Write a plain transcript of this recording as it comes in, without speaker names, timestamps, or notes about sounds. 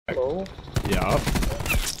Hello? Yeah.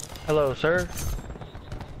 Hello, sir.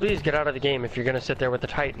 Please get out of the game if you're gonna sit there with the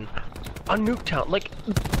Titan. On Nuketown, like,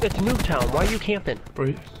 it's Nuketown. Why are you camping?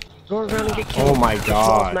 Bro. Go around and get killed. Oh my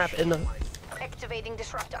god. Map in the... Activating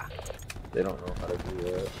disruptor. They don't know how to do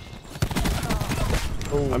that.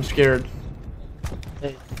 Oh, I'm scared.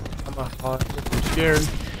 hey, I'm scared.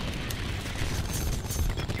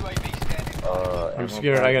 I'm Ammo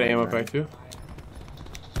scared. I got pack, an ammo man. pack too.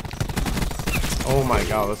 Oh my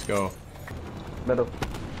god, let's go. Middle.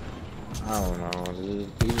 I don't know, dude.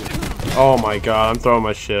 Oh my god, I'm throwing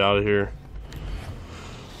my shit out of here.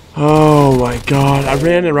 Oh my god, I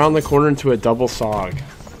ran around the corner into a double SOG.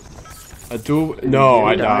 A dual. No,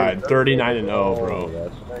 I died. 39-0,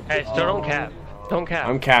 bro. Hey, still don't cap. Don't cap.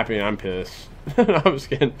 I'm capping. I'm pissed. I'm just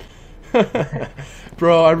kidding.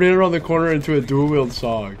 Bro, I ran around the corner into a dual wield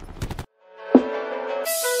SOG.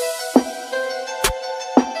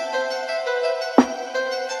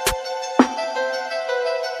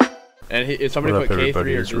 And somebody what up, put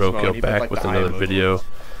everybody? K3 or It's Gizmo, RhodekILL and he put, back like, with the another eye emoji. video,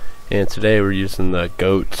 and today we're using the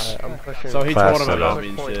GOATs, So he class told him about setup, me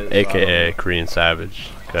and shit. aka Koreansavage.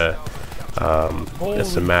 Okay.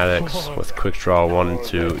 It's the maddox with quick draw 1 and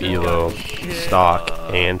 2, ELO, stock,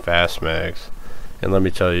 and fast mags. And let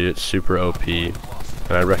me tell you, it's super OP.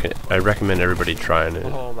 And I recommend everybody trying it.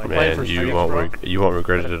 Man, you won't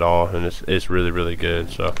regret it at all, and it's really good.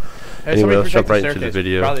 So anyway, let's jump right into the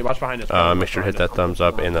video. Watch behind us, Make sure to hit that thumbs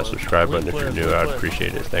up and that subscribe button if you're new. I'd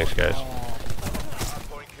appreciate it. Thanks, guys.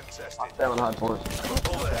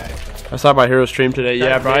 I stopped by Hero's stream today.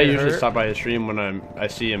 Yeah, bro. I usually stop by his stream when I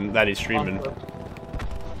see him that he's streaming.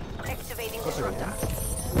 Activating disruptor.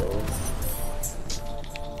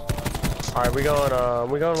 Alright, we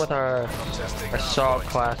going with our SOG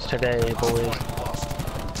class today, boys.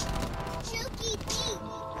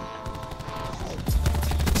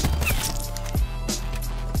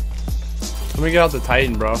 Let me get out the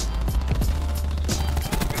Titan, bro. I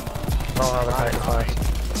don't have a Titan class.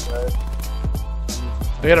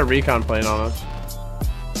 We got a recon plane on us.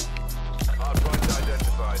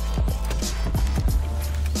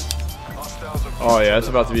 Oh yeah, it's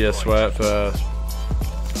about to be a sweat fest.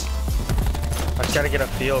 I just gotta get a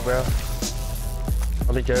feel, bro.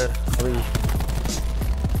 I'll be good.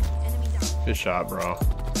 Good shot, bro.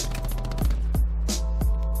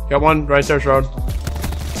 Got one right there, Shroud.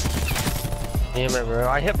 Damn it, bro.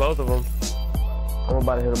 I hit both of them. I'm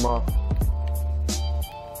about to hit him off.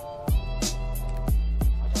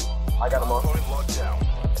 I got him off.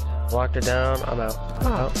 Locked it down. I'm out.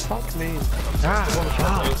 Oh, fuck me.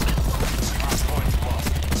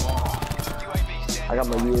 I got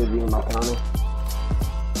my UAV in my counter.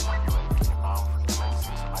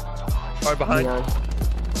 Right behind. Neon.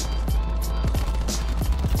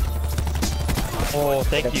 Oh,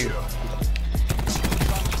 thank you.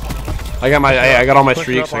 I got all my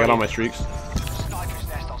streaks. I got all my streaks.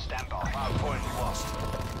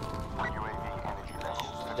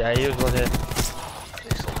 Yeah, he was one hit.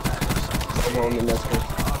 I'm on the next one.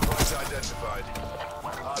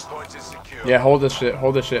 Yeah, hold this shit.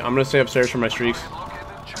 Hold this shit. I'm gonna stay upstairs for my streaks.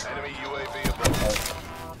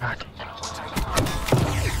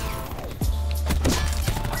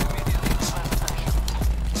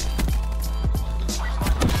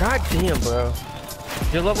 God damn, bro.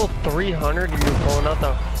 You're level 300 and you're pulling out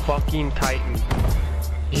the fucking Titan.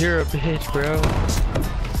 You're a bitch, bro.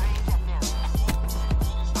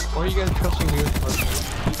 Why are you guys trusting me with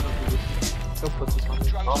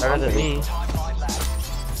Better than me.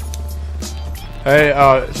 Hey,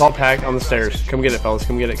 it's all packed on the stairs. Come get it, fellas.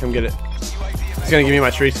 Come get it. Come get it. It's gonna give me my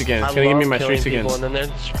streaks again. It's gonna give me my streaks again. And then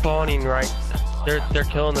they're spawning right. They're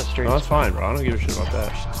killing the streaks. No, that's fine, bro. I don't give a shit about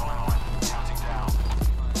that.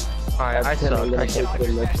 Alright, I suck. I can't fix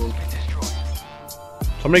it.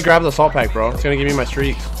 Somebody grab the assault pack, bro. It's gonna give me my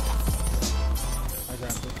streaks.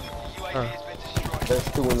 There's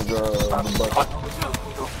two in the bucket.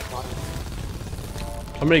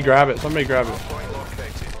 Somebody grab it. Somebody grab it.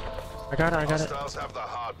 I got it.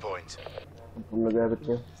 I'm gonna grab it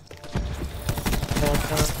too.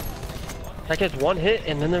 That gets one hit,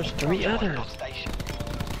 and then there's 3 others.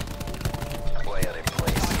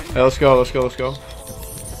 Hey, let's go.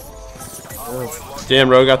 Damn,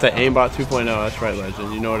 bro, got that aimbot 2.0. That's right,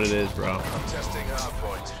 legend. You know what it is, bro.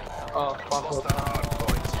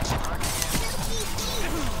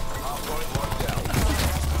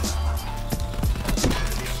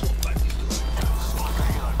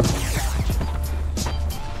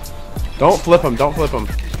 Don't flip him. Don't flip him.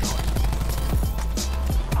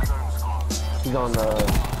 He's on the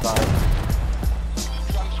side.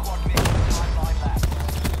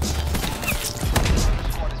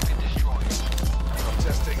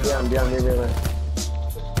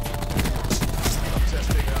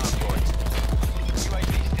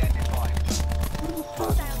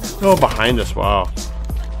 Oh, behind us, wow.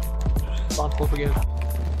 Spawn flip again.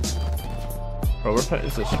 Bro, we're playing,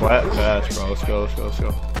 it's a sweat fest, bro. Let's go, let's go, let's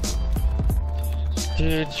go.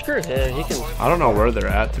 Dude, screw him. He can. I don't know where they're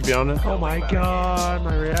at, to be honest. Oh my god,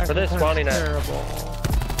 my reaction But they're spawning at. terrible.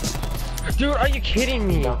 Dude, are you kidding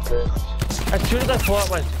me? As soon as I pull out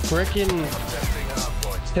my freaking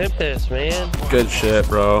Tempest, man. Good shit,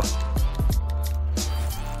 bro.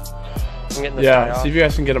 I'm getting this guy Yeah, off. see if you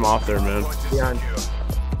guys can get him off there, man.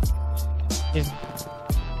 He's-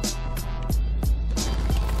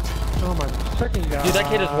 Oh my freaking god. Dude, that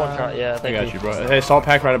kid is one shot. Yeah, I thank got you, bro. Hey, salt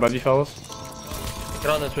pack right above you, fellas. Get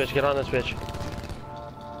on this bitch. Get on this bitch.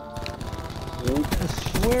 I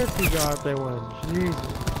swear to god they win. Jesus,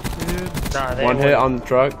 dude. Nah, they One ain't hit winning. on the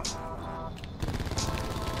truck.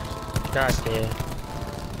 God damn.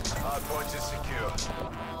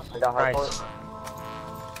 Nice.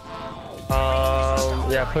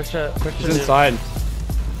 Yeah, push it. Push He's it. inside.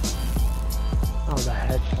 Oh, the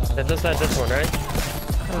headshot. It's inside this one, right?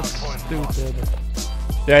 That's stupid.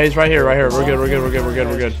 Yeah, he's right here, right here. We're good, we're good, we're good, we're good,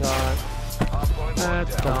 we're good. Headshot.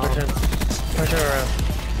 That's Push dumb. him. Push him around.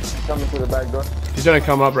 Coming through the back door. He's gonna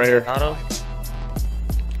come up right here. Got him.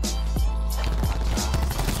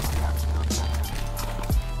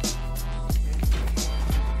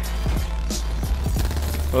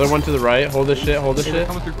 Another one to the right. Hold this shit, hold this Hey, they're shit.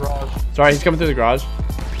 coming through garage. Sorry, he's coming through the garage.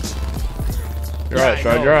 You're right, I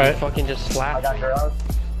Stride, know, you're he right. Fucking just slapped. Got your house.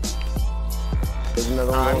 There's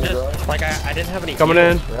another one I'm on the garage. just like I didn't have any. Coming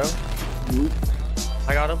heals, in. bro.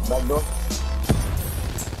 I got him. Back door.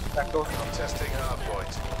 Back door.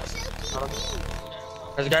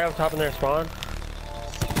 There's a guy up top in their spawn.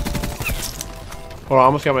 Hold on, I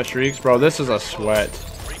almost got my streaks, bro. This is a sweat.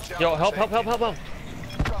 Yo, help, help, help, help, help.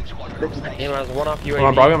 Damn, I was one off UAV. Hold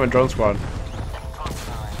on, bro. I got my drone squad.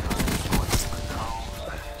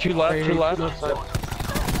 Two left, two left.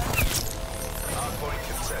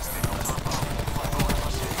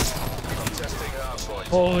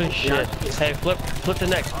 Holy shit. Hey, flip the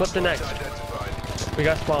next, flip the next. We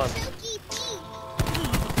got spawn.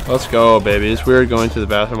 Let's go, baby. It's weird going to the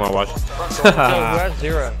bathroom while watching. Yo, who has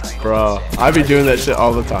 0? Bro, I be doing that shit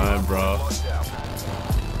all the time, bro.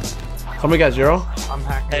 Somebody got 0? I'm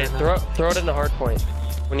hacking. Hey, throw it in the hard point.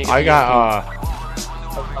 When you get I to got,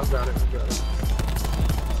 I've got it.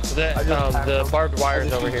 the barbed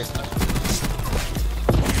wire's over here.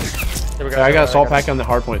 Here we go. I got salt pack on the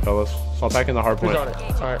hard point, fellas. Salt pack in the hard Who's point. on it?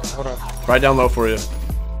 Alright, hold on. Right down low for you.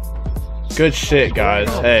 Good shit, guys.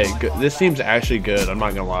 Hey, good. This team's actually good. I'm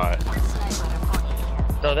not gonna lie.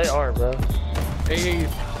 No, they are, bro. Hey,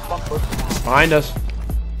 Behind us.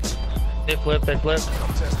 They flip, they flip.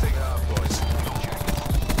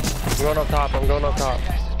 I'm going up top, I'm going up top.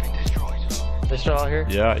 They still out here?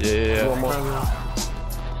 Yeah, yeah, yeah, yeah.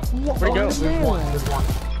 Where'd he go?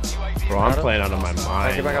 Bro, I'm playing out of my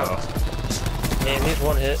mind, Get back bro. up. Damn, he's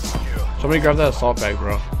one hit. Somebody grab that assault bag,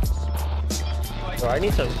 bro. Bro, I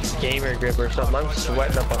need some gamer grip or something. I'm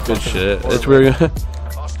sweating up on Good fucking shit. board, It's bro. weird. I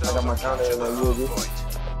got my counter and my UAV.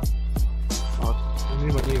 I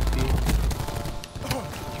need my EMP.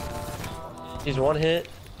 He's one hit.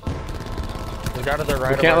 There's a guy to the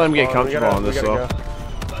right. We can't let him get comfortable on We this, gotta go.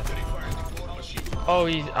 Oh,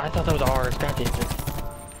 I thought that was ours. God damn it.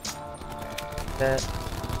 That.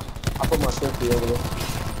 I put my 50 over there.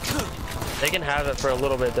 They can have it for a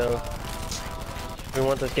little bit though. We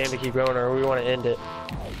want this game to keep going, or we want to end it.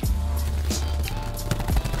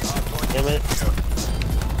 Damn it!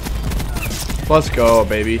 Let's go,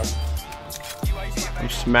 baby. I'm Get on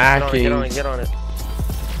it! smacking. Get on it! Get on it!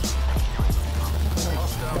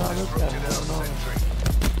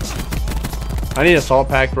 I need a salt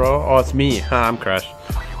pack, bro. Oh, it's me. Huh, I'm crashed.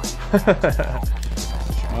 My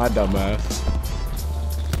dumbass.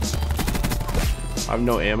 I have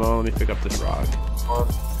no ammo. Let me pick up this rock.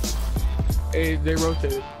 Hey, they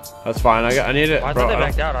rotated. That's fine. I need it, Oh, I bro. thought they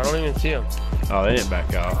backed out. I don't even see him. Oh, they didn't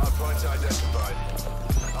back out.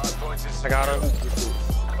 I got him.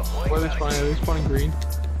 Where are they spawning? Are they spawning green?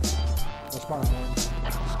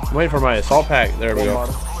 I'm waiting for my assault pack. There we go.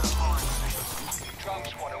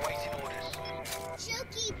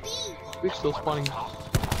 They're still spawning.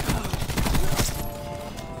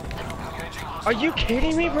 Are you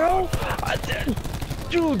kidding me, bro?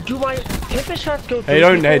 Dude, do my Tempest shots go through? Hey,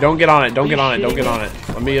 don't people? get on it. Don't Are get you on it. Don't shitting get me?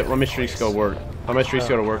 on it. Let me streaks go work. Let my streaks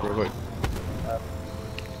go to work real quick.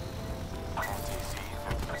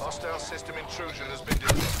 Hostile system intrusion has been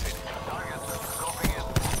detected.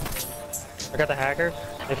 I got the hacker.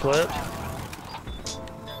 They flipped.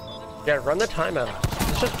 Yeah, run the timeout.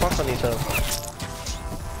 Let's just fuck on these hoes.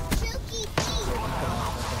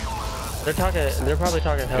 They're probably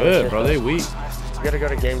talking hell Good, shit, bro. They weak. We gotta go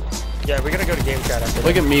to game. Yeah, we gotta go to game chat after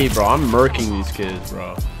Look this. at me, bro. I'm murking these kids,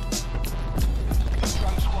 bro.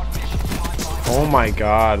 Oh my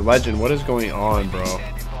god. Legend, what is going on, bro?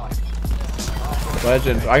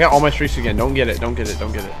 Legend. I got all my streaks again. Don't get it. Don't get it.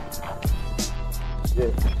 Don't get it.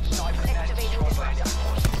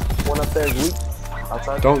 One up there is weak.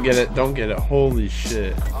 Outside. Don't get it. Don't get it. Holy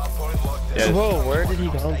shit. Yes. Whoa, where did he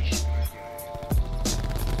go?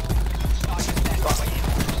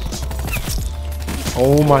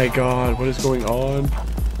 Oh my god. What is going on?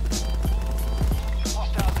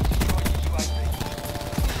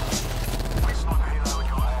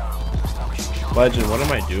 Legend, what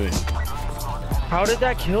am I doing? How did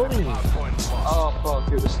that kill me? Oh fuck,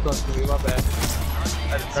 it was stuck to me. My bad.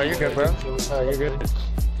 Oh, you're good, bro. Oh, you're good.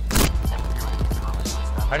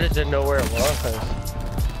 I just didn't know where it was.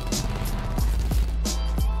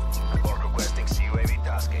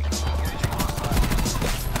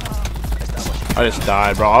 I just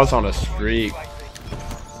died, bro. I was on a streak.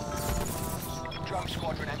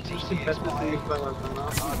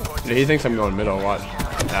 Yeah, he thinks I'm going middle. Watch.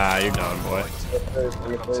 Ah, you're done, boy.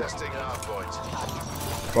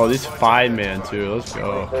 Bro, these 5-man too. Let's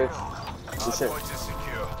go.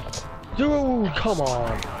 Dude, come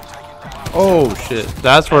on. Oh shit.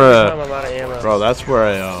 That's where. I'm out of ammo. Bro, that's where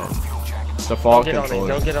I default Don't get on it. controller.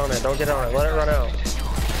 Don't get on it. Don't get on it. Let it run out.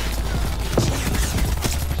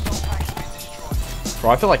 Bro,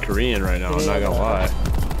 I feel like Korean right now. I'm not gonna lie.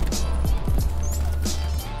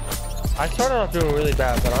 I started off doing really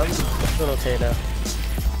bad, but I'm doing okay now.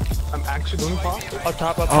 I'm actually doing fine. Up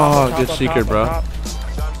top, up top, Oh, up top, good up secret, top, bro. up top.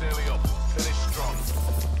 Time's nearly up. Finish strong.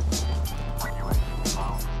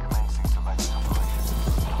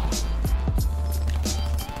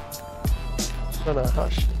 No,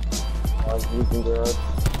 hush. You can go ahead.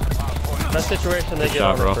 That situation, they Good get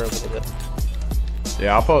shot, on bro. it for a little bit.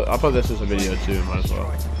 Yeah, I'll put this as a video too. Might as well.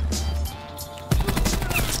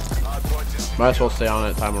 Might as well stay on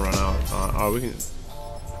it. Time will run out. Oh, we can.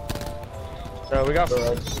 No, we got.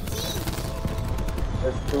 Let's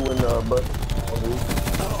do in the butt.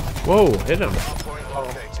 Whoa, hit him. Hardpoint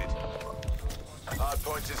located.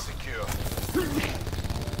 Hardpoint is secure.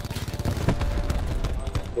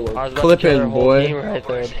 I was about to Clip kill in, their whole boy. team right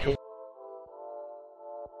there.